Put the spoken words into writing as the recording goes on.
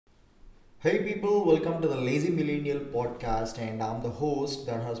Hey people, welcome to the Lazy Millennial podcast, and I'm the host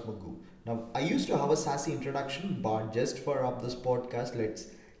Darhas Mugu. Now, I used to have a sassy introduction, but just for up this podcast, let's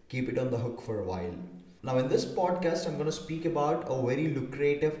keep it on the hook for a while. Now, in this podcast, I'm going to speak about a very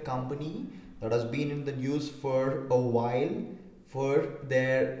lucrative company that has been in the news for a while for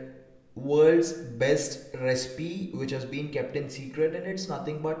their world's best recipe, which has been kept in secret, and it's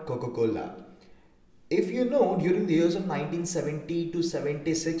nothing but Coca-Cola. If you know, during the years of 1970 to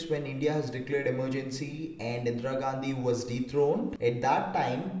 76, when India has declared emergency and Indira Gandhi was dethroned, at that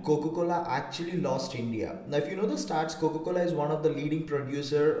time, Coca-Cola actually lost India. Now, if you know the stats, Coca-Cola is one of the leading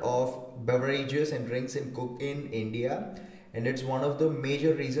producer of beverages and drinks in India. And it's one of the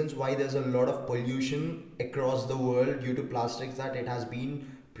major reasons why there's a lot of pollution across the world due to plastics that it has been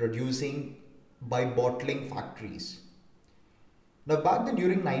producing by bottling factories. Now, back then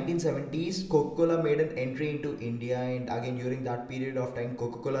during 1970's, Coca-Cola made an entry into India, and again during that period of time,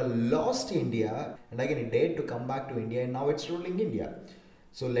 Coca-Cola lost India, and again it dared to come back to India, and now it's ruling India.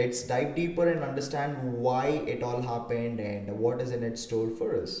 So let's dive deeper and understand why it all happened and what is in its store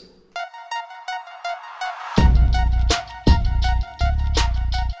for us.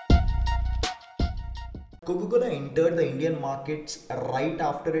 Coca-Cola entered the Indian markets right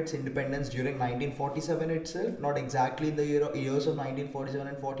after its independence during 1947 itself, not exactly in the years of 1947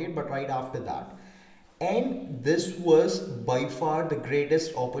 and 48, but right after that. And this was by far the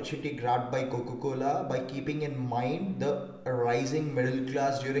greatest opportunity grabbed by Coca-Cola by keeping in mind the rising middle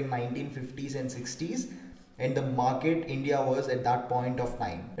class during 1950s and 60s and the market India was at that point of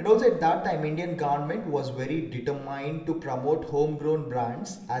time. And also at that time, Indian government was very determined to promote homegrown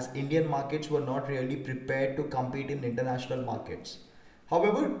brands as Indian markets were not really prepared to compete in international markets.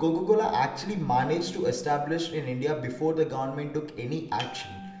 However, Coca-Cola actually managed to establish in India before the government took any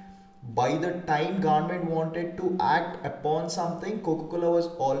action. By the time government wanted to act upon something, Coca-Cola was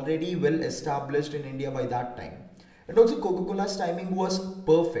already well established in India by that time. And also Coca-Cola's timing was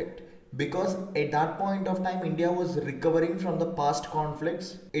perfect because at that point of time India was recovering from the past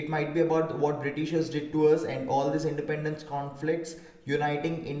conflicts. It might be about what Britishers did to us and all these independence conflicts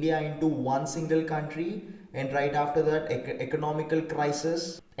uniting India into one single country, and right after that economical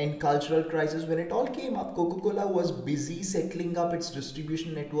crisis and cultural crisis. When it all came up, Coca-Cola was busy settling up its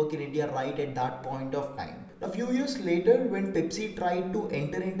distribution network in India right at that point of time. A few years later, when Pepsi tried to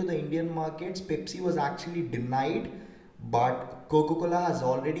enter into the Indian markets, Pepsi was actually denied, but Coca-Cola has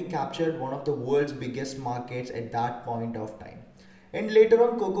already captured one of the world's biggest markets at that point of time. And later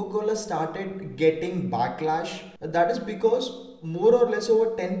on, Coca-Cola started getting backlash. That is because more or less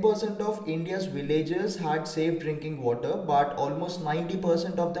over 10% of India's villages had safe drinking water, but almost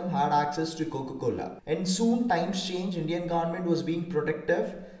 90% of them had access to Coca-Cola. And soon times changed. Indian government was being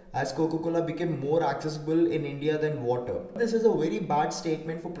protective as Coca-Cola became more accessible in India than water. This is a very bad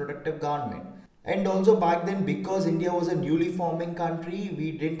statement for protective government. And also back then, because India was a newly forming country,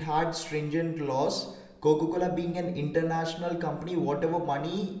 we didn't had stringent laws. Coca-Cola being an international company, whatever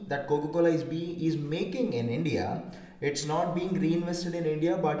money that Coca-Cola is making in India, it's not being reinvested in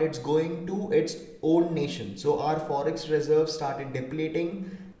India, but it's going to its own nation. So our forex reserves started depleting,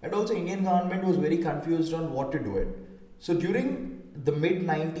 and also Indian government was very confused on what to do it. So during the mid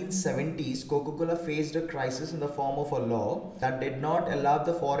 1970's, Coca-Cola faced a crisis in the form of a law that did not allow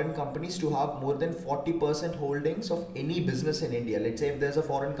the foreign companies to have more than 40% holdings of any business in India. Let's say if there's a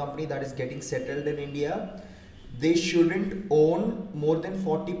foreign company that is getting settled in India, they shouldn't own more than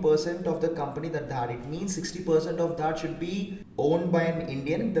 40% of the company that they had. It means 60% of that should be owned by an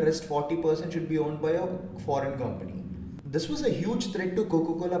Indian, the rest 40% should be owned by a foreign company. This was a huge threat to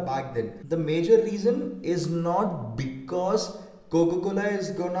Coca-Cola back then. The major reason is not because Coca-Cola is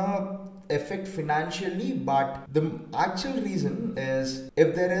gonna affect financially, but the actual reason is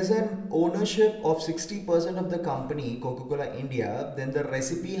if there is an ownership of 60% of the company, Coca-Cola India, then the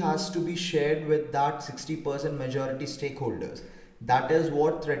recipe has to be shared with that 60% majority stakeholders. That is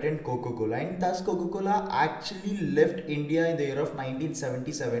what threatened Coca-Cola, and thus Coca-Cola actually left India in the year of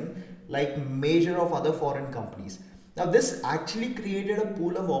 1977 like major of other foreign companies. Now this actually created a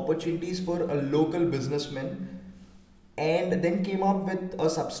pool of opportunities for a local businessman, and then came up with a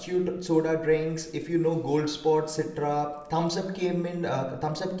substitute soda drinks. If you know Gold Spot, Citra, Thumbs Up came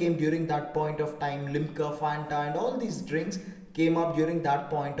during that point of time. Limca, Fanta, and all these drinks came up during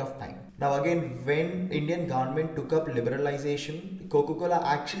that point of time. Now again, when Indian government took up liberalization, Coca-Cola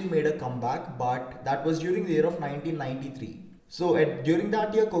actually made a comeback, but that was during the year of 1993. So during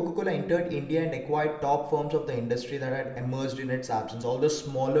that year, Coca-Cola entered India and acquired top firms of the industry that had emerged in its absence. All the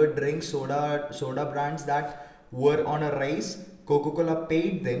smaller drink soda brands that were on a rise, Coca-Cola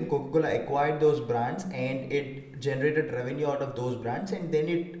paid them, Coca-Cola acquired those brands and it generated revenue out of those brands, and then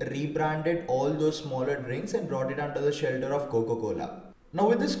it rebranded all those smaller drinks and brought it under the shelter of Coca-Cola. Now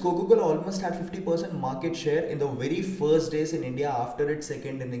with this, Coca-Cola almost had 50% market share in the very first days in India after its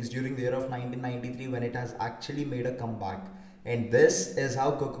second innings during the year of 1993, when it has actually made a comeback. And this is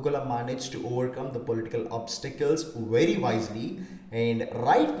how Coca-Cola managed to overcome the political obstacles very wisely. And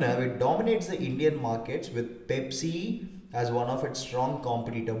right now it dominates the Indian markets with Pepsi as one of its strong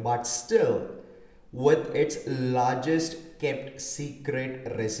competitor, but still with its largest kept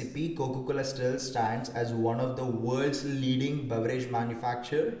secret recipe, Coca-Cola still stands as one of the world's leading beverage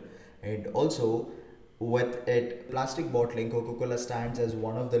manufacturer. And also with its plastic bottling, Coca-Cola stands as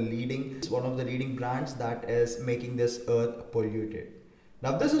one of the leading brands that is making this earth polluted.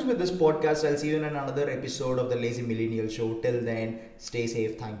 Now this is with this podcast. I'll see you in another episode of the Lazy Millennial Show. Till then, stay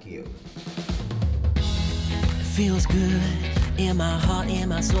safe. Thank you. Feels good in my heart, in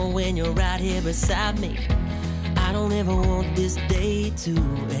my soul when you're right here beside me. I don't ever want this day to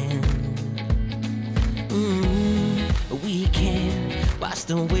end. We can watch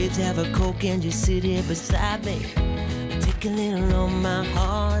the waves, have a Coke and just sit here beside me. Take a little on my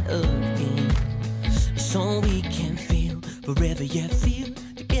heart again, so we can feel forever, yeah, feel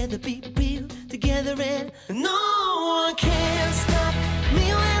together, be real together, and no one can stop